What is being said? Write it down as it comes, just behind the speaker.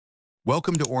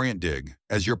Welcome to OrientDig.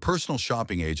 As your personal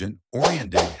shopping agent,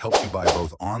 OrientDig helps you buy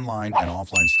both online and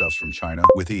offline stuffs from China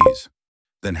with ease.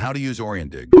 Then how to use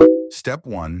OrientDig. Step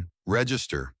 1.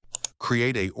 Register.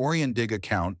 Create a OrientDig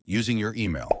account using your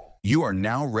email. You are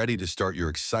now ready to start your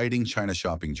exciting China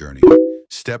shopping journey.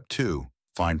 Step 2.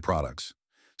 Find products.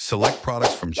 Select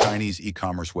products from Chinese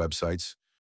e-commerce websites.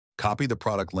 Copy the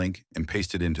product link and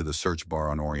paste it into the search bar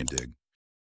on OrientDig.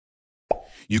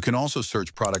 You can also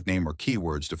search product name or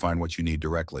keywords to find what you need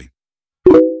directly.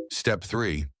 Step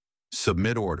 3.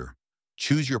 Submit order.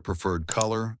 Choose your preferred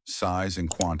color, size, and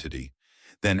quantity.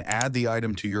 Then add the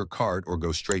item to your cart or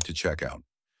go straight to checkout.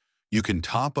 You can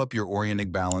top up your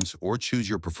OrientDig balance or choose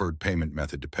your preferred payment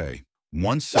method to pay.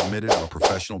 Once submitted, our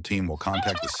professional team will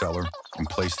contact the seller and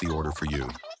place the order for you.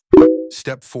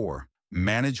 Step 4.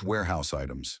 Manage warehouse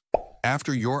items.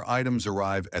 After your items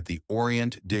arrive at the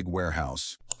OrientDig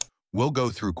warehouse, we'll go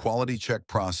through quality check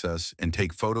process and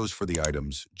take photos for the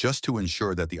items just to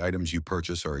ensure that the items you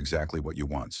purchase are exactly what you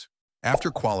want. After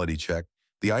quality check,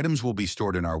 the items will be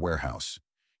stored in our warehouse.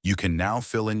 You can now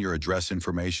fill in your address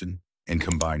information and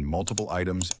combine multiple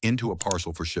items into a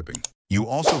parcel for shipping. You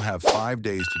also have 5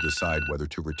 days to decide whether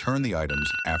to return the items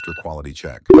after quality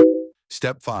check.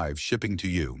 Step 5. Shipping to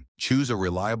you. Choose a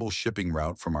reliable shipping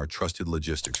route from our trusted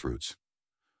logistics routes.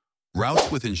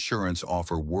 Routes with insurance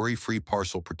offer worry-free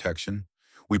parcel protection.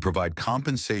 We provide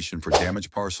compensation for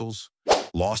damaged parcels,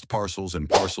 lost parcels, and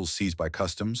parcels seized by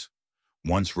customs.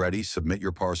 Once ready, submit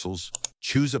your parcels,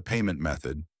 choose a payment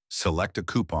method, select a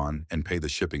coupon, and pay the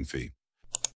shipping fee.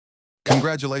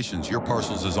 Congratulations, your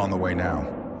parcels is on the way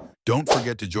now. Don't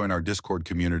forget to join our Discord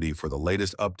community for the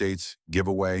latest updates,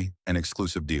 giveaway, and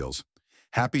exclusive deals.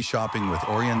 Happy shopping with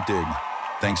OrientDig.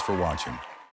 Thanks for watching.